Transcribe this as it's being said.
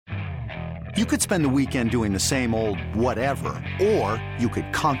You could spend the weekend doing the same old whatever, or you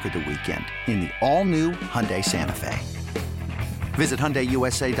could conquer the weekend in the all-new Hyundai Santa Fe. Visit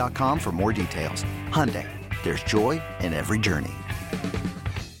HyundaiUSA.com for more details. Hyundai, there's joy in every journey.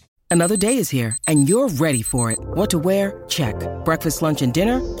 Another day is here, and you're ready for it. What to wear? Check. Breakfast, lunch, and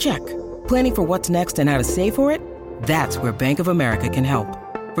dinner? Check. Planning for what's next and how to save for it? That's where Bank of America can help.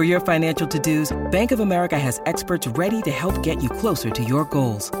 For your financial to-dos, Bank of America has experts ready to help get you closer to your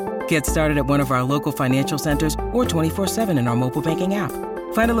goals. Get started at one of our local financial centers or 24/7 in our mobile banking app.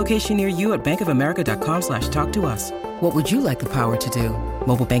 Find a location near you at bankofamerica.com/talktous. What would you like the power to do?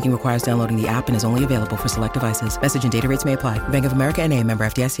 Mobile banking requires downloading the app and is only available for select devices. Message and data rates may apply. Bank of America N.A., member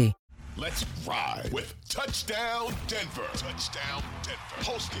FDIC. Let's ride with Touchdown Denver. Touchdown Denver.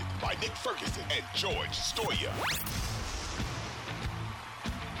 Hosted by Nick Ferguson and George Stoya.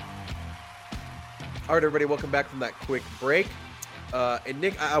 All right, everybody, welcome back from that quick break. And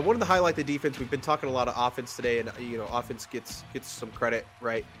Nick, I wanted to highlight the defense. We've been talking a lot of offense today, and offense gets some credit,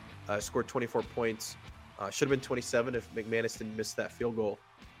 right? Scored 24 points. Should have been 27 if McManus didn't miss that field goal.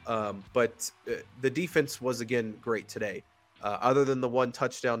 But the defense was again great today. Other than the one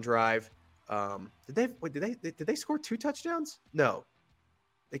touchdown drive, did they score 2 touchdowns? No,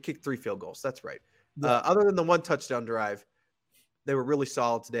 they kicked 3 field goals. That's right. Other than the one touchdown drive, they were really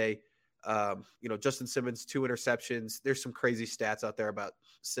solid today. Justin Simmons, 2 interceptions. There's some crazy stats out there about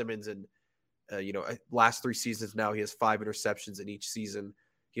Simmons, and last 3 seasons now he has 5 interceptions in each season.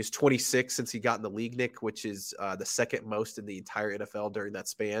 He has 26 since he got in the league, Nick, which is the second most in the entire NFL during that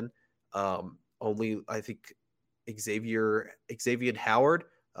span. Only I think Xavier Howard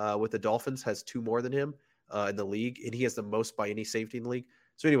with the Dolphins has 2 more than him in the league, and he has the most by any safety in the league.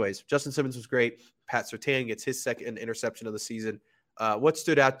 So anyways, Justin Simmons was great. Pat Surtain gets his second interception of the season. What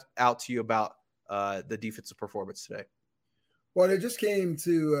stood out to you about the defensive performance today? Well, it just came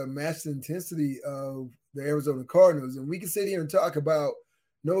to match the intensity of the Arizona Cardinals. And we can sit here and talk about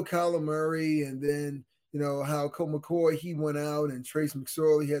no Kyler Murray, and then, how Colt McCoy, he went out, and Trace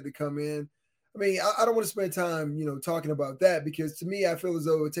McSorley had to come in. I mean, I don't want to spend time, talking about that, because to me, I feel as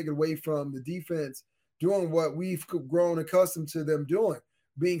though it would take away from the defense doing what we've grown accustomed to them doing,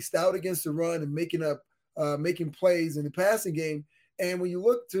 being stout against the run and making plays in the passing game. And when you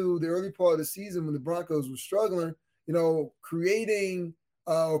look to the early part of the season when the Broncos were struggling, creating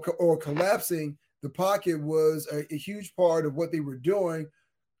or collapsing the pocket was a huge part of what they were doing,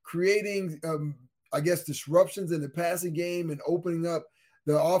 creating, disruptions in the passing game and opening up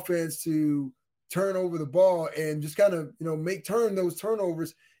the offense to turn over the ball and just kind of, turn those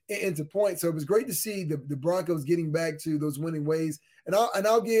turnovers into points. So it was great to see the Broncos getting back to those winning ways. And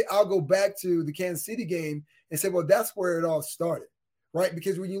I'll go back to the Kansas City game and say, well, that's where it all started. Right?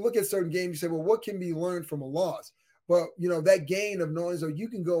 Because when you look at certain games, you say, well, what can be learned from a loss? But, that gain of knowing, so you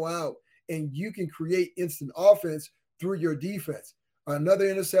can go out and you can create instant offense through your defense. Another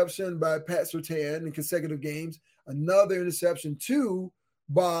interception by Pat Surtain in consecutive games. Another interception, too,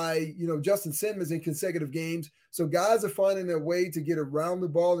 by, Justin Simmons in consecutive games. So guys are finding their way to get around the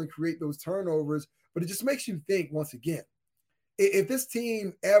ball and create those turnovers. But it just makes you think, once again, if this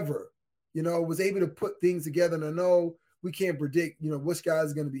team ever, was able to put things together, and I know we can't predict, which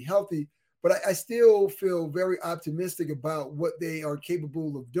guys are going to be healthy, but I still feel very optimistic about what they are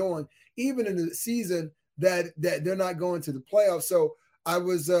capable of doing, even in the season that they're not going to the playoffs. So I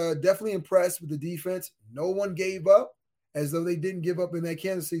was definitely impressed with the defense. No one gave up, as though they didn't give up in that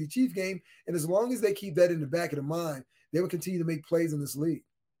Kansas City Chiefs game. And as long as they keep that in the back of their mind, they will continue to make plays in this league.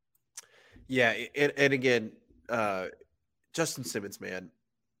 Yeah, and again, Justin Simmons, man,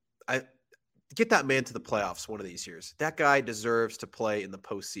 get that man to the playoffs one of these years. That guy deserves to play in the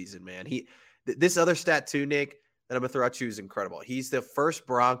postseason, man. This other stat too, Nick, that I'm going to throw at you is incredible. He's the first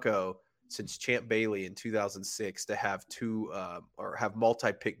Bronco since Champ Bailey in 2006 to have or have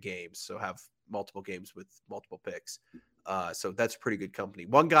multi-pick games. So have multiple games with multiple picks. So that's pretty good company.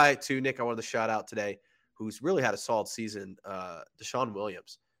 One guy too, Nick, I wanted to shout out today, who's really had a solid season, Deshaun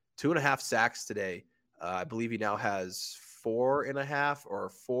Williams. 2.5 sacks today. I believe he now has 4.5 or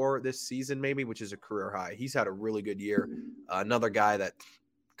 4 this season, maybe, which is a career high. He's had a really good year. Another guy that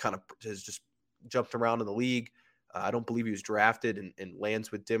kind of has just jumped around in the league. I don't believe he was drafted and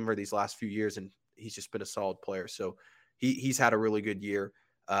lands with Denver these last few years, and he's just been a solid player. So he's had a really good year.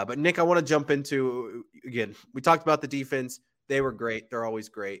 But Nick, I want to jump into, again, we talked about the defense. They were great. They're always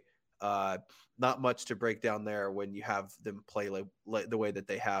great. Not much to break down there when you have them play like the way that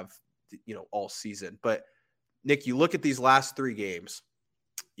they have, all season. But Nick, you look at these last 3 games.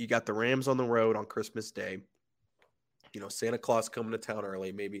 You got the Rams on the road on Christmas Day. Santa Claus coming to town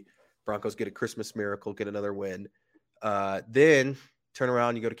early. Maybe Broncos get a Christmas miracle, get another win. Then turn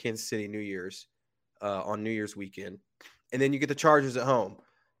around, you go to Kansas City New Year's on New Year's weekend, and then you get the Chargers at home.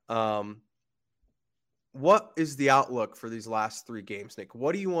 What is the outlook for these last 3 games, Nick?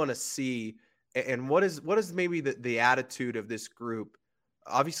 What do you want to see, and what is maybe the attitude of this group?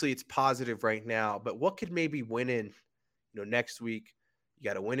 Obviously, it's positive right now, but what could maybe win in, next week? You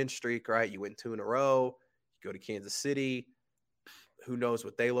got a winning streak, right? You win 2 in a row. You go to Kansas City. Who knows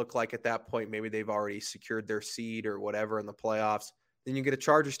what they look like at that point? Maybe they've already secured their seed or whatever in the playoffs. Then you get a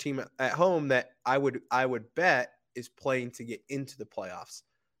Chargers team at home that I would bet is playing to get into the playoffs.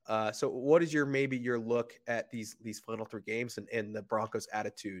 So what is your look at these final 3 games and the Broncos'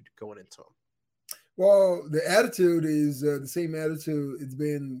 attitude going into them? Well, the attitude is the same attitude it's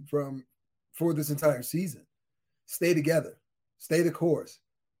been for this entire season. Stay together, stay the course,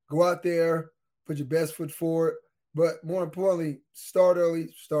 go out there, put your best foot forward, but more importantly, start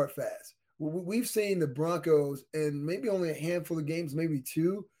early, start fast. We've seen the Broncos in maybe only a handful of games, maybe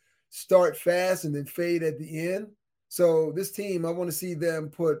 2, start fast and then fade at the end. So this team, I want to see them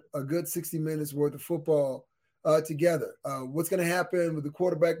put a good 60 minutes worth of football together. What's going to happen with the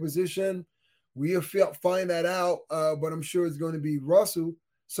quarterback position? We'll find that out, but I'm sure it's going to be Russell.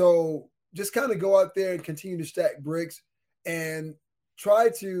 So just kind of go out there and continue to stack bricks and try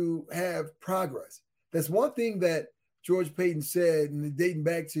to have progress. That's one thing that George Payton said, and dating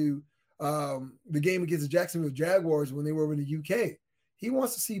back to the game against the Jacksonville Jaguars when they were in the UK. He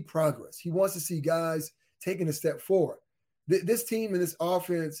wants to see progress. He wants to see guys taking a step forward. This team and this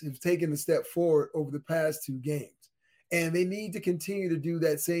offense have taken a step forward over the past 2 games, and they need to continue to do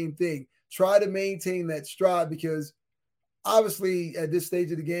that same thing. Try to maintain that stride because obviously at this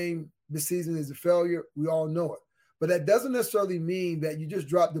stage of the game, this season is a failure. We all know it. But that doesn't necessarily mean that you just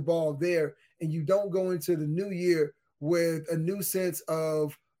drop the ball there and you don't go into the new year with a new sense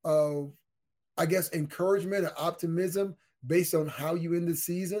of I guess, encouragement and optimism based on how you end the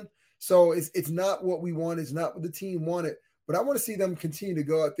season. So it's not what we want. It's not what the team wanted. But I want to see them continue to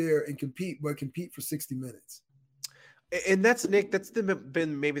go out there and compete, but compete for 60 minutes. And that's, Nick, that's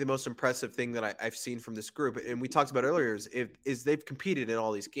been maybe the most impressive thing that I've seen from this group. And we talked about earlier is they've competed in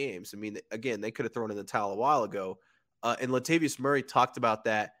all these games. I mean, again, they could have thrown in the towel a while ago. And Latavius Murray talked about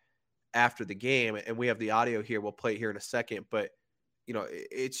that after the game. And we have the audio here. We'll play it here in a second. But,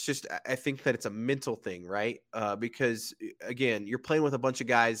 it's just, I think that it's a mental thing, right? Because, again, you're playing with a bunch of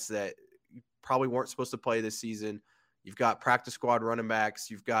guys that you probably weren't supposed to play this season. You've got practice squad running backs.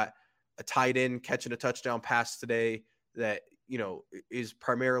 You've got a tight end catching a touchdown pass today that, is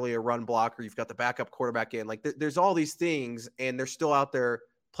primarily a run blocker. You've got the backup quarterback in. Like, there's all these things, and they're still out there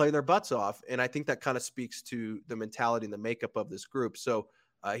playing their butts off. And I think that kind of speaks to the mentality and the makeup of this group. So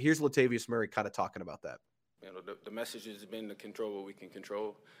here's Latavius Murray kind of talking about that. The message has been to control what we can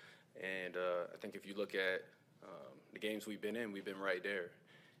control. And I think if you look at the games we've been in, we've been right there.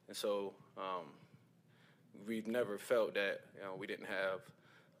 And so we've never felt that, we didn't have,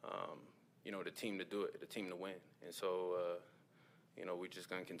 the team to do it, the team to win. And so, we're just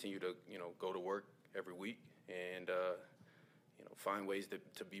going to continue to, go to work every week and, find ways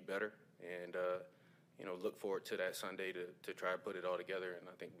to be better and, look forward to that Sunday to try to put it all together. And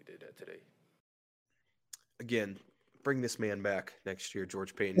I think we did that today. Again, bring this man back next year,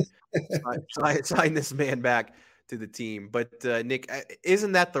 George Payton. sign this man back to the team. But, Nick,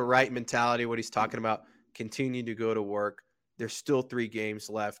 isn't that the right mentality, what he's talking about? Continue to go to work. There's still 3 games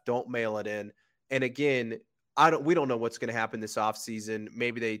left. Don't mail it in. And, again, we don't know what's going to happen this offseason.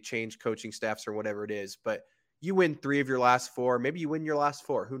 Maybe they change coaching staffs or whatever it is. But you win 3 of your last 4. Maybe you win your last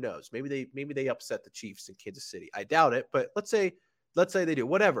 4. Who knows? Maybe they upset the Chiefs in Kansas City. I doubt it. But let's say they do.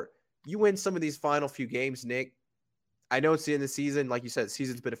 Whatever. You win some of these final few games, Nick. I know it's the end of the season. Like you said, the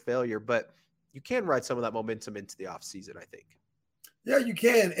season's been a failure, but you can ride some of that momentum into the offseason, I think. Yeah, you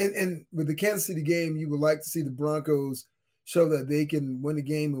can. And with the Kansas City game, you would like to see the Broncos show that they can win a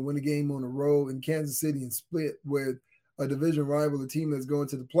game and win a game on the road in Kansas City and split with a division rival, a team that's going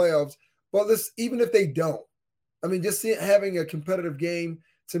to the playoffs. But even if they don't, I mean, just having a competitive game,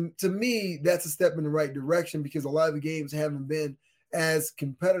 to me, that's a step in the right direction because a lot of the games haven't been as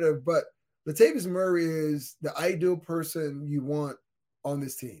competitive. But Latavius Murray is the ideal person you want on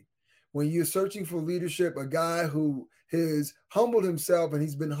this team. When you're searching for leadership, a guy who has humbled himself, and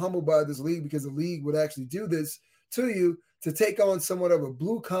he's been humbled by this league because the league would actually do this to you, to take on somewhat of a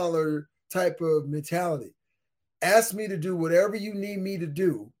blue-collar type of mentality. Ask me to do whatever you need me to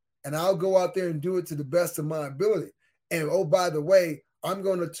do, and I'll go out there and do it to the best of my ability. And, oh, by the way, I'm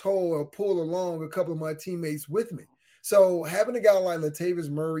going to tow or pull along a couple of my teammates with me. So having a guy like Latavius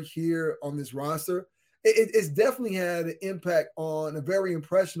Murray here on this roster, it's definitely had an impact on a very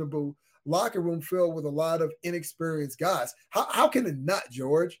impressionable locker room filled with a lot of inexperienced guys. How can it not,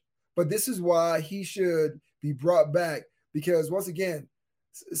 George? But this is why he should be brought back, because once again,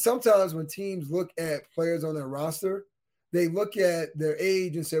 sometimes when teams look at players on their roster, they look at their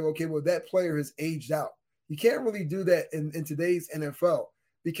age and say, okay, well, that player has aged out. You can't really do that in today's NFL,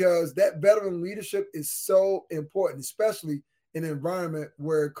 because that veteran leadership is so important, especially in an environment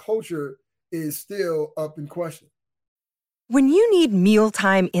where culture is still up in question. When you need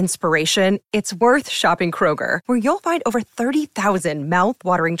mealtime inspiration, it's worth shopping Kroger, where you'll find over 30,000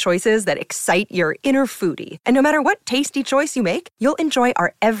 mouth-watering choices that excite your inner foodie. And no matter what tasty choice you make, you'll enjoy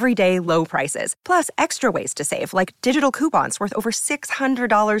our everyday low prices, plus extra ways to save, like digital coupons worth over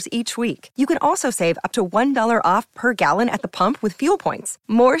 $600 each week. You can also save up to $1 off per gallon at the pump with fuel points.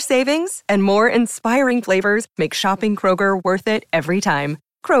 More savings and more inspiring flavors make shopping Kroger worth it every time.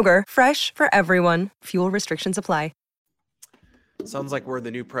 Kroger, fresh for everyone. Fuel restrictions apply. Sounds like we're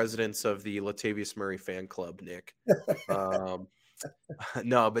the new presidents of the Latavius Murray fan club, Nick.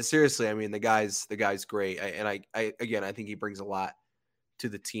 No, but seriously, I mean, the guy's great. I think he brings a lot to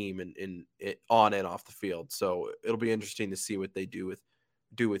the team and on and off the field. So it'll be interesting to see what they do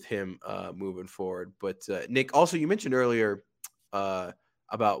with him moving forward. But Nick, also you mentioned earlier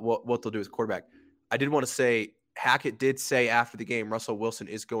about what they'll do with quarterback. I did want to say Hackett did say after the game Russell Wilson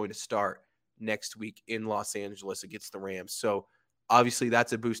is going to start next week in Los Angeles against the Rams. So obviously,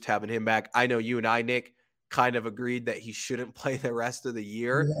 that's a boost having him back. I know you and I, Nick, kind of agreed that he shouldn't play the rest of the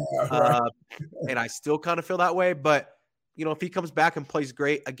year. Yeah, right. And I still kind of feel that way. But, if he comes back and plays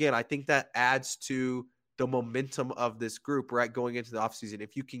great, again, I think that adds to the momentum of this group, right, going into the offseason.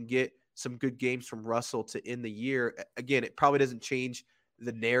 If you can get some good games from Russell to end the year, again, it probably doesn't change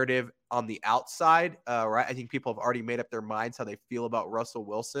the narrative on the outside, right? I think people have already made up their minds how they feel about Russell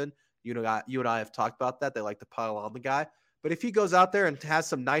Wilson. You and I have talked about that. They like to pile on the guy. But if he goes out there and has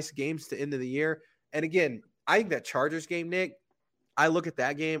some nice games to end of the year, and again, I think that Chargers game, Nick, I look at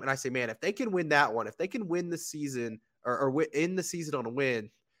that game and I say, man, if they can win that one, if they can win the season or end the season on a win,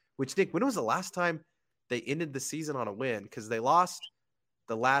 which, Nick, when was the last time they ended the season on a win? Because they lost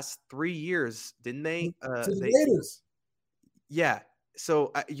the last 3 years, didn't they? To the Raiders. Yeah.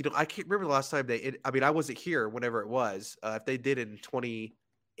 So, I can't remember the last time I wasn't here whenever it was. If they did it in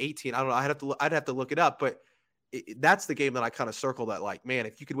 2018, I don't know. I'd have to look it up, but that's the game that I kind of circle that, like, man,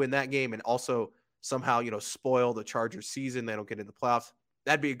 if you could win that game and also somehow, spoil the Chargers season, they don't get in the playoffs,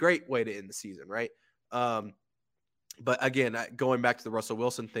 that'd be a great way to end the season. Right. But again, going back to the Russell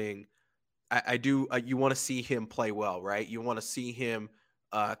Wilson thing, I do, you want to see him play well, right? You want to see him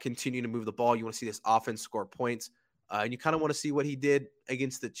continue to move the ball. You want to see this offense score points. And you kind of want to see what he did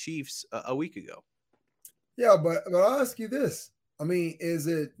against the Chiefs a week ago. Yeah. But I'll ask you this. I mean, is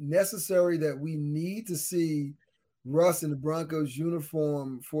it necessary that we need to see Russ in the Broncos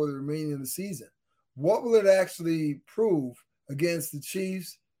uniform for the remaining of the season? What will it actually prove against the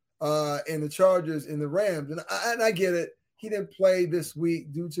Chiefs and the Chargers and the Rams? And I get it. He didn't play this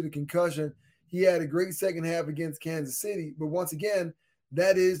week due to the concussion. He had a great second half against Kansas City. But once again,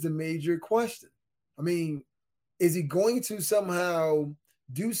 that is the major question. I mean, is he going to somehow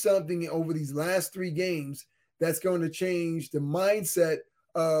do something over these last 3 games that's going to change the mindset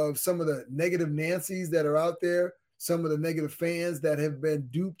of some of the negative Nancys that are out there, some of the negative fans that have been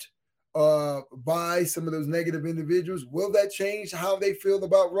duped by some of those negative individuals? Will that change how they feel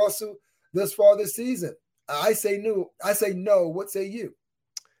about Russell thus far this season? I say no. What say you?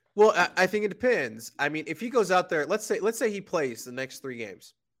 Well, I think it depends. I mean, if he goes out there, let's say he plays the next 3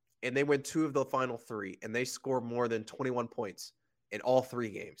 games and they win 2 of the final 3 and they score more than 21 points in all 3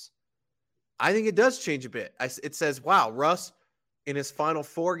 games. I think it does change a bit. It says, wow, Russ, in his final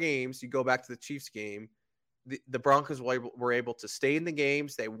 4 games, you go back to the Chiefs game, the Broncos were able to stay in the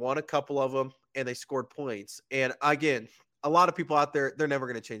games. They won a couple of them, and they scored points. And again, a lot of people out there, they're never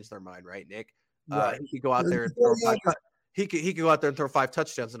going to change their mind, right, Nick? Right. He could go out there and throw 5 he could go out there and throw 5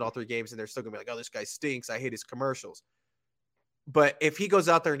 touchdowns in all 3 games, and they're still going to be like, oh, this guy stinks. I hate his commercials. But if he goes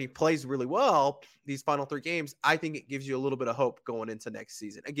out there and he plays really well these final 3 games, I think it gives you a little bit of hope going into next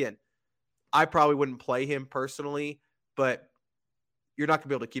season. Again, I probably wouldn't play him personally, but you're not going to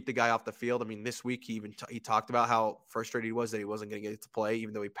be able to keep the guy off the field. I mean, this week he talked about how frustrated he was that he wasn't going to get to play,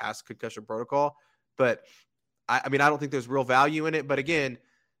 even though he passed concussion protocol. But I don't think there's real value in it. But again,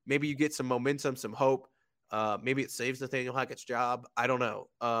 maybe you get some momentum, some hope. Maybe it saves Nathaniel Hackett's job. I don't know.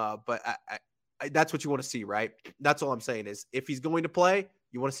 But that's what you want to see, right? That's all I'm saying is if he's going to play,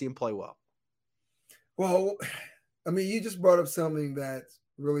 you want to see him play well. Well, I mean, you just brought up something that's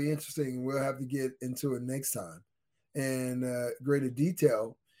really interesting. We'll have to get into it next time in greater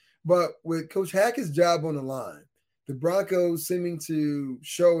detail. But with Coach Hackett's job on the line, the Broncos seeming to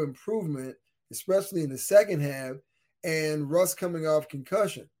show improvement, especially in the second half, and Russ coming off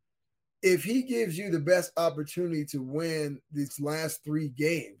concussion. If he gives you the best opportunity to win these last 3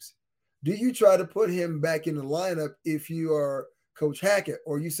 games, do you try to put him back in the lineup if you are Coach Hackett?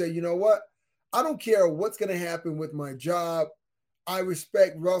 Or you say, you know what? I don't care what's going to happen with my job. I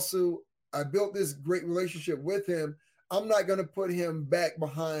respect Russell. I built this great relationship with him. I'm not going to put him back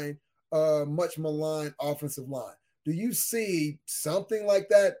behind a much maligned offensive line. Do you see something like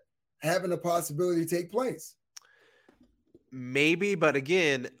that having a possibility to take place? Maybe, but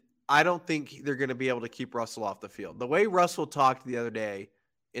again, I don't think they're going to be able to keep Russell off the field. The way Russell talked the other day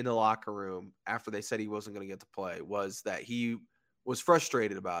in the locker room after they said he wasn't going to get to play was that he was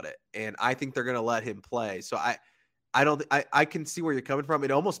frustrated about it. And I think they're going to let him play. So I can see where you're coming from.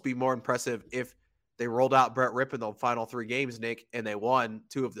 It'd almost be more impressive if they rolled out Brett Rippon the final 3 games, Nick, and they won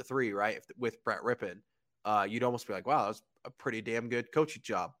 2 of the 3, right? With Brett Rippon, you'd almost be like, wow, that was a pretty damn good coaching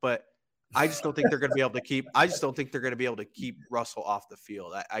job. But I just don't think they're going to be able to keep. I just don't think they're going to be able to keep Russell off the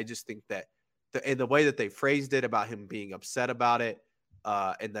field. I just think that in the way that they phrased it about him being upset about it,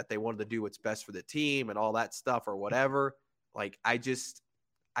 and that they wanted to do what's best for the team and all that stuff or whatever. Like I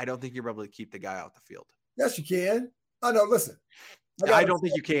don't think you're able to keep the guy off the field. Yes, you can. I know. Listen, I don't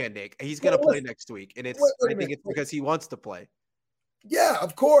think you can, Nick. He's going to play next week, and I think it's because he wants to play. Yeah,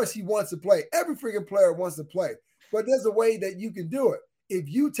 of course he wants to play. Every freaking player wants to play, but there's a way that you can do it. If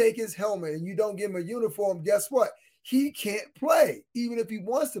you take his helmet and you don't give him a uniform, guess what? He can't play, even if he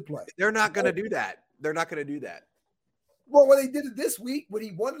wants to play. They're not going to do that. They're not going to do that. Well, when they did it this week, when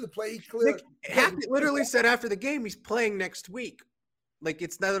he wanted to play, he cleared. Hackett literally said after the game he's playing next week. Like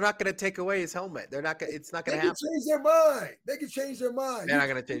they're not going to take away his helmet. They're not. It's not going to happen. They can change their mind. They can change their mind. They're not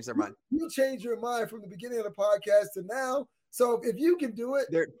going to change their mind. You change your mind from the beginning of the podcast to now. So if you can do it,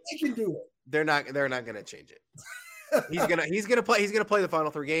 they can do it. They're not going to change it. He's gonna play. He's gonna play the final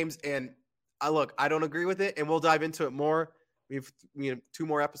 3 games. And I don't agree with it. And we'll dive into it more. We have 2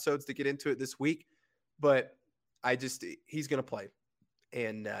 more episodes to get into it this week. But he's gonna play.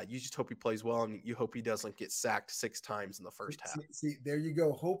 And you just hope he plays well, and you hope he doesn't get sacked 6 times in the first half. See, there you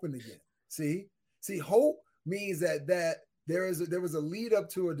go, hoping again. See, hope means that there was a lead up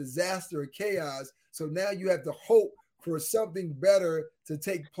to a disaster, or chaos. So now you have to hope for something better to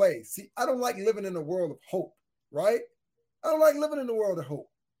take place. See, I don't like living in a world of hope, right? I don't like living in the world of hope.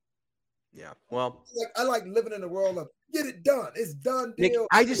 Yeah, well, I like living in a world of get it done. It's done deal. Nick,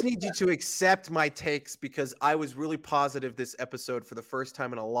 I just need you to accept my takes because I was really positive this episode for the first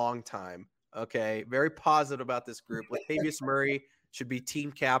time in a long time. Okay, very positive about this group. Latavius Murray should be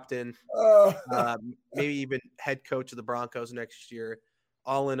team captain, maybe even head coach of the Broncos next year.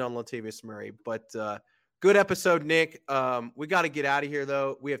 All in on Latavius Murray. But good episode, Nick. We got to get out of here,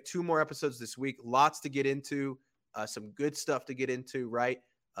 though. We have 2 more episodes this week. Lots to get into. Some good stuff to get into, right?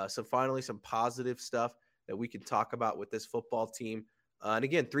 So finally, some positive stuff that we can talk about with this football team. And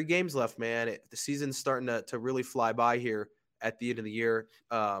again, 3 games left, man. The season's starting to really fly by here at the end of the year.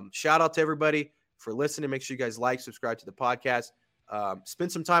 Shout out to everybody for listening. Make sure you guys subscribe to the podcast.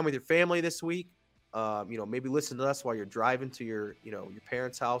 Spend some time with your family this week. Maybe listen to us while you're driving to your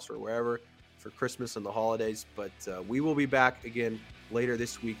parents' house or wherever for Christmas and the holidays. But we will be back again later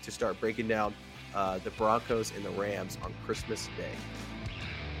this week to start breaking down the Broncos and the Rams on Christmas Day.